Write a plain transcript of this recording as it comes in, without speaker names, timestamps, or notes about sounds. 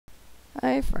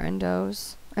Hi,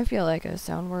 friendos. I feel like I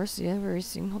sound worse every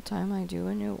single time I do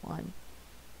a new one.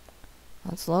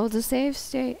 Let's load the save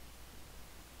state.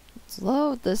 Let's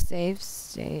load the save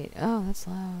state. Oh, that's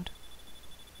loud.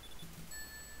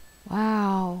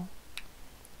 Wow.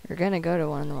 You're gonna go to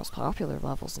one of the most popular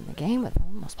levels in the game with one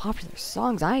of the most popular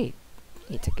songs. I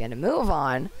need to get a move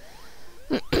on.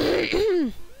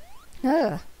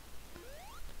 Ugh.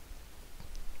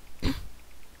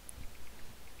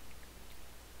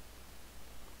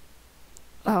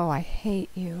 Oh, I hate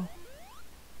you.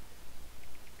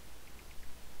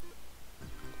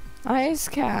 Ice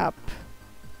Cap.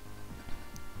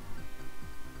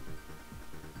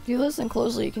 If you listen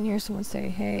closely, you can hear someone say,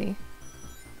 hey.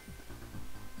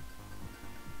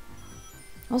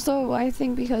 Also, I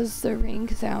think because the ring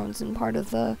sounds and part of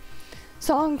the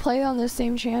song play on the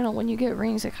same channel, when you get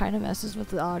rings, it kind of messes with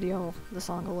the audio of the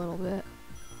song a little bit.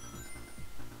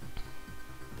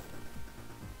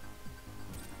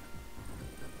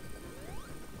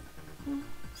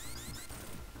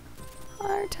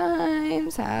 Hard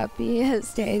times,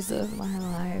 happiest days of my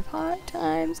life. Hard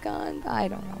times gone. I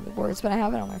don't know the words, but I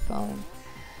have it on my phone.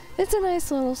 It's a nice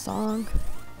little song.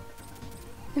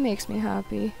 It makes me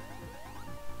happy.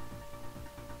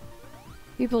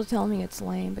 People tell me it's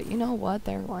lame, but you know what?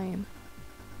 They're lame.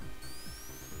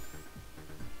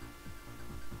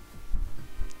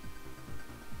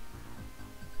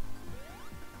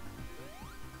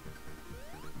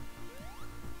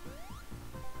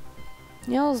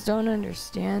 Y'all don't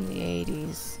understand the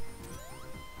 80s.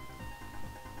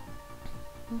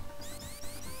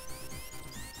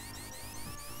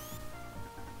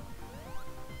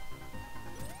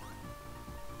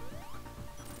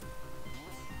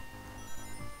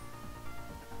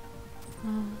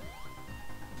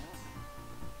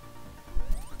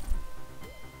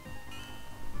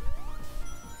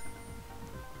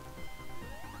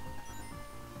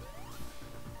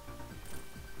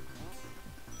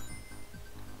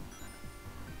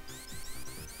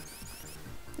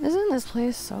 Isn't this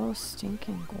place so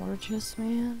stinking gorgeous,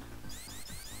 man?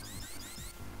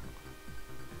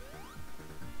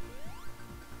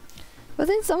 But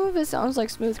then some of it sounds like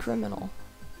Smooth Criminal.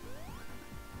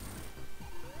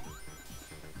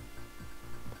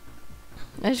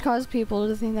 I just caused people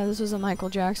to think that this was a Michael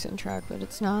Jackson track, but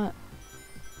it's not.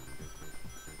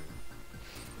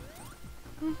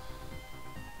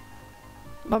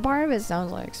 But part of it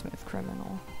sounds like Smooth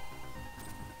Criminal.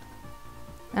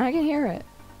 And I can hear it.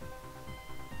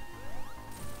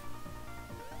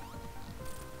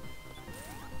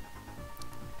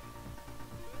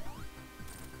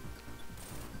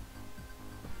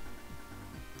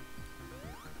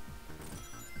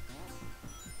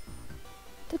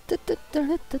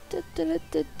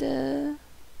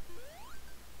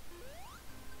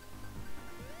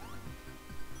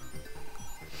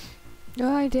 Do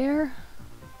I dare?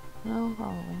 No,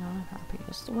 probably not. I'm happy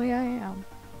just the way I am.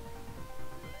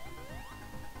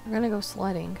 We're gonna go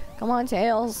sledding. Come on,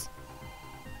 Tails!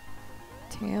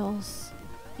 Tails.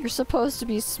 You're supposed to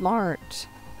be smart.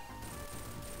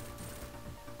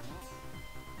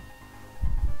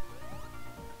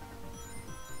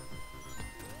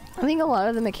 I think a lot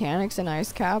of the mechanics in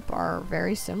Ice Cap are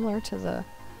very similar to the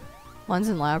ones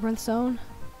in Labyrinth Zone.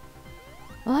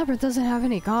 Labyrinth doesn't have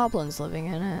any goblins living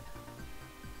in it.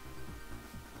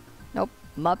 Nope,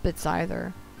 Muppets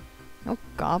either. No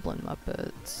goblin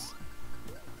Muppets.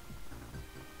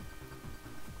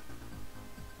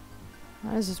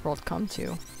 How does this world come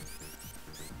to?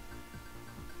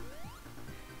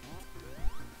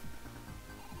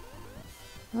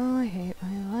 Oh, I hate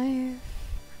my life.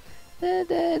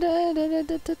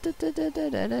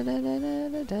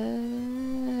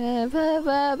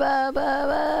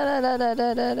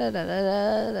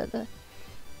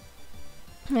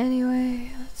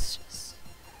 Anyway, let's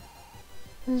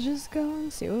just go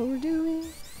and see what we're doing.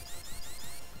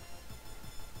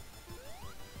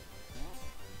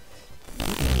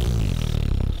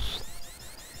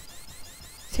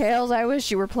 Tails, I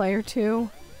wish you were player 2.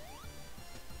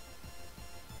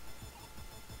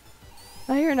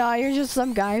 No, you're not. You're just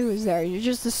some guy who's there. You're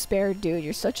just a spare dude.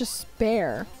 You're such a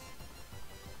spare.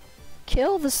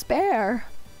 Kill the spare.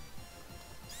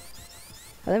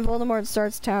 And then Voldemort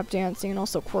starts tap dancing and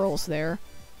also Quirrell's there.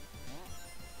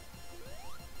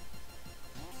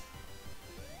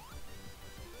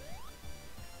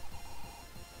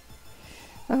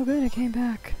 Oh good, I came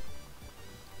back.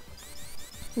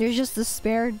 You're just a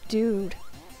spare dude.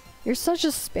 You're such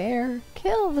a spare.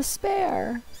 Kill the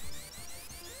spare.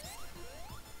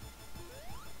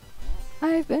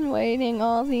 I've been waiting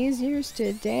all these years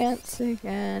to dance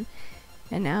again,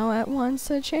 and now at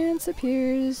once a chance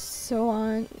appears, so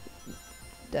on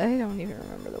I don't even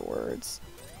remember the words.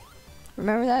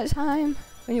 Remember that time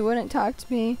when you wouldn't talk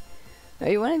to me? No,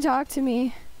 you wouldn't talk to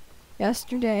me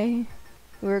yesterday.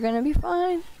 We were gonna be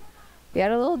fine. We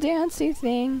had a little dancey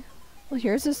thing. Well,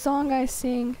 here's a song I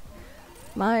sing.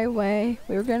 My way.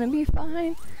 We were gonna be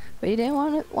fine. But you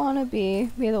didn't wanna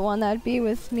be the one that'd be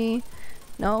with me.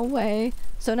 No way.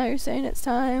 So now you're saying it's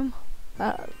time.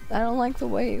 I don't like the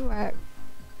way you act.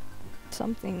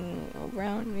 Something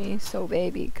around me. So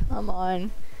baby, come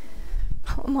on.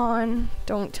 Come on.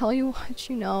 Don't tell you what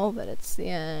you know, but it's the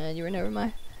end. You were never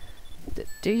my...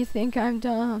 Do you think I'm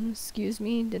dumb? Excuse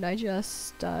me, did I just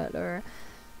stutter?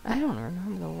 I don't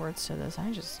remember the words to this.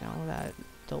 I just know that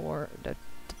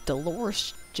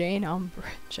Dolores Jane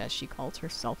Umbridge, as she calls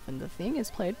herself in the thing,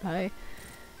 is played by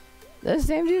the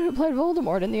same dude who played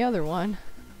Voldemort in the other one.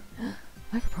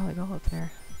 I could probably go up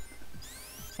there.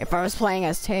 If I was playing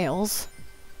as Tails.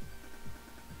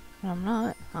 But I'm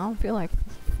not. I don't feel like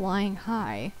flying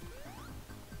high.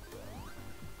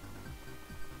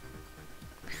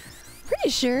 Pretty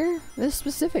sure this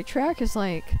specific track is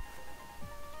like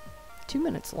 2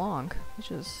 minutes long,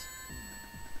 which is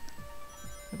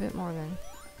a bit more than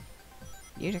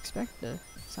you'd expect the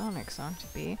Sonic song to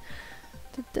be.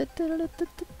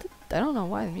 I don't know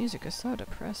why the music is so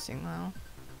depressing though.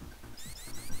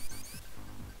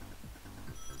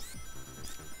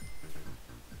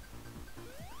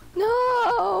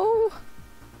 No!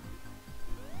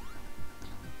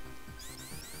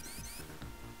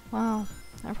 Wow,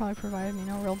 that probably provided me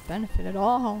no real benefit at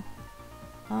all.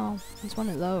 Oh, it's one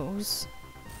of those.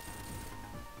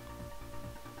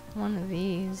 One of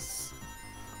these.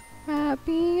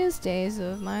 Happiest days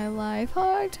of my life,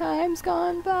 hard times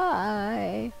gone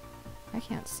by. I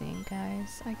can't sing,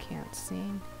 guys. I can't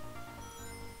sing.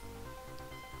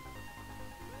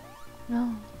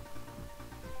 No.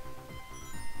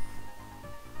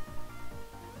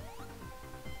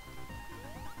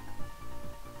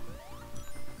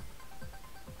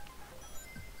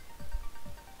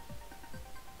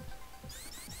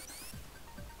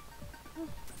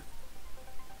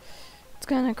 It's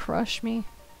gonna crush me.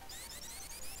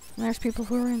 And there's people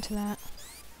who are into that.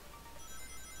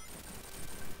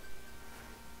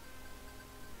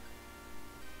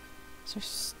 Those are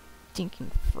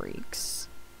stinking freaks.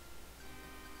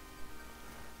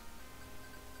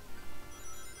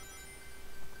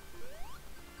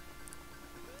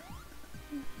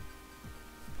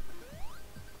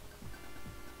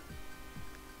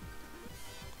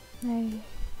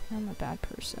 I'm a bad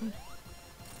person.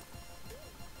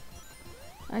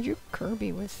 I drew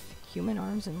Kirby with human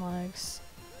arms and legs.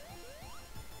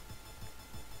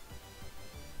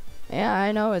 Yeah,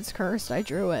 I know it's cursed. I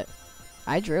drew it.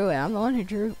 I drew it. I'm the one who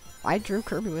drew... I drew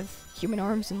Kirby with human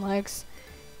arms and legs.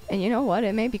 And you know what?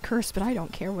 It may be cursed, but I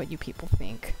don't care what you people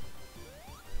think.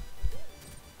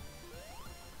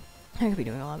 I could be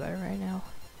doing a lot better right now.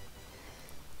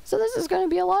 So this is going to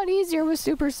be a lot easier with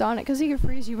Supersonic, because he can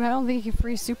freeze you, but I don't think he can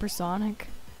freeze Supersonic.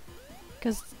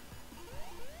 Because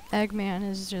Eggman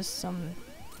is just some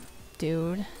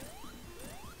dude.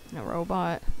 And a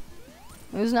robot.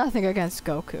 There's nothing against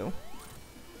Goku.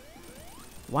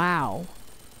 Wow.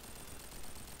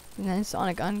 And then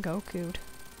Sonic un-Goku'd.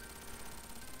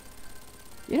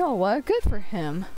 You know what? Good for him.